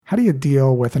How do you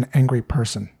deal with an angry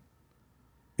person?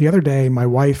 The other day, my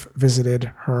wife visited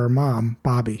her mom,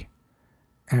 Bobby,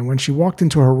 and when she walked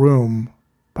into her room,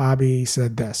 Bobby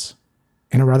said this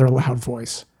in a rather loud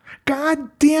voice.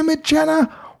 "God damn it,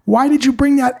 Jenna! Why did you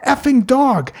bring that effing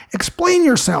dog? Explain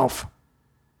yourself!"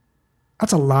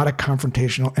 That's a lot of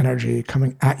confrontational energy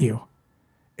coming at you.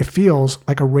 It feels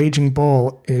like a raging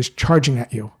bull is charging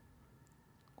at you.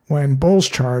 When bulls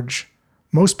charge,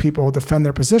 most people defend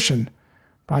their position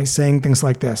by saying things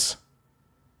like this.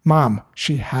 "Mom,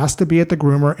 she has to be at the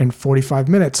groomer in 45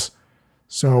 minutes,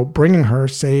 so bringing her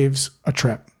saves a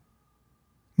trip."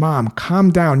 "Mom, calm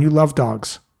down, you love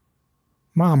dogs."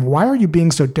 "Mom, why are you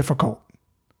being so difficult?"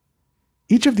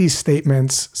 Each of these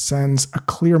statements sends a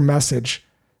clear message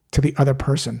to the other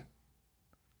person.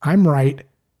 I'm right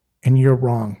and you're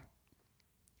wrong.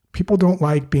 People don't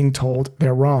like being told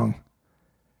they're wrong.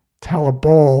 Tell a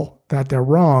bull that they're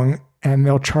wrong and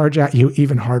they'll charge at you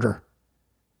even harder.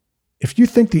 If you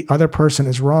think the other person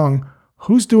is wrong,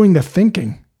 who's doing the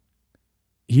thinking?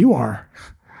 You are.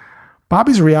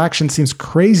 Bobby's reaction seems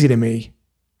crazy to me,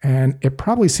 and it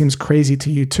probably seems crazy to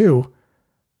you too,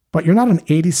 but you're not an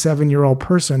 87-year-old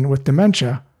person with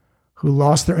dementia who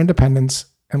lost their independence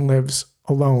and lives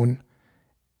alone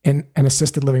in an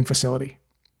assisted living facility.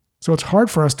 So it's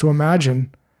hard for us to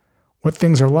imagine what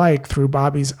things are like through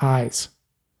Bobby's eyes.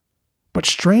 But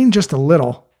strain just a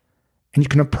little, and you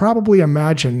can probably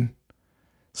imagine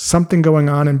something going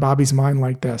on in Bobby's mind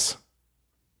like this.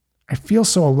 I feel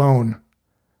so alone.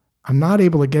 I'm not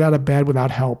able to get out of bed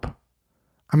without help.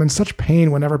 I'm in such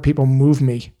pain whenever people move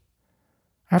me.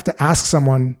 I have to ask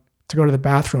someone to go to the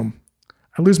bathroom.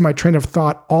 I lose my train of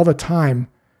thought all the time,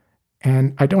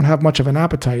 and I don't have much of an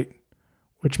appetite,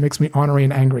 which makes me ornery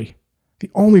and angry.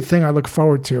 The only thing I look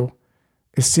forward to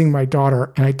is seeing my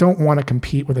daughter, and I don't want to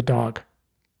compete with a dog.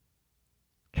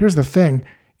 Here's the thing.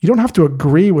 You don't have to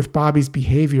agree with Bobby's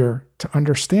behavior to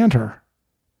understand her.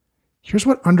 Here's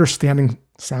what understanding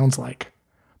sounds like.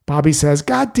 Bobby says,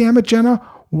 "God damn it, Jenna,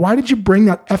 why did you bring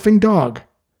that effing dog?"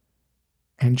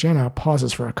 And Jenna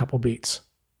pauses for a couple beats.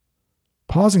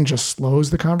 Pausing just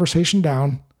slows the conversation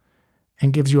down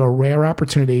and gives you a rare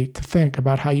opportunity to think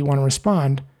about how you want to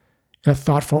respond in a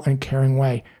thoughtful and caring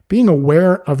way. Being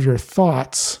aware of your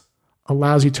thoughts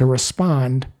allows you to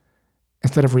respond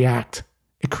instead of react.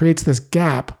 It creates this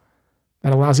gap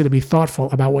that allows you to be thoughtful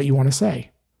about what you want to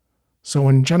say. So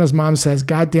when Jenna's mom says,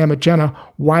 "God damn it, Jenna,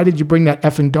 why did you bring that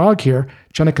effing dog here?"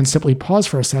 Jenna can simply pause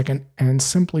for a second and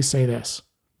simply say this.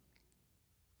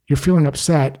 You're feeling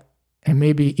upset and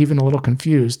maybe even a little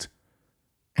confused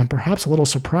and perhaps a little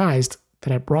surprised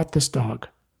that I brought this dog.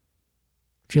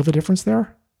 Feel the difference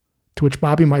there? To which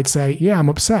Bobby might say, "Yeah, I'm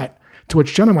upset." To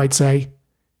which Jenna might say,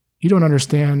 "You don't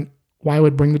understand why I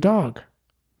would bring the dog."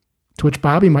 To which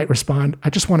Bobby might respond, "I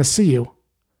just want to see you."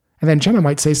 And then Jenna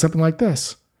might say something like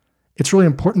this. "It's really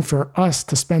important for us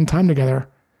to spend time together,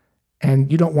 and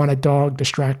you don't want a dog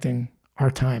distracting our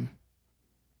time."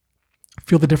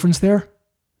 Feel the difference there?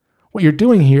 What you're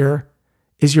doing here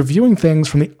is you're viewing things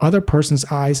from the other person's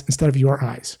eyes instead of your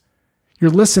eyes.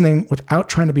 You're listening without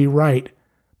trying to be right,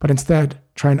 but instead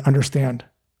trying to understand.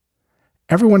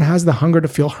 Everyone has the hunger to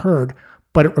feel heard,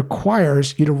 but it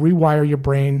requires you to rewire your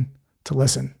brain to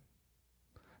listen.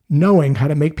 Knowing how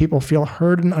to make people feel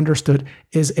heard and understood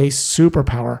is a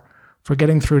superpower for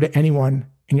getting through to anyone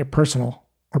in your personal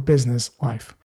or business life.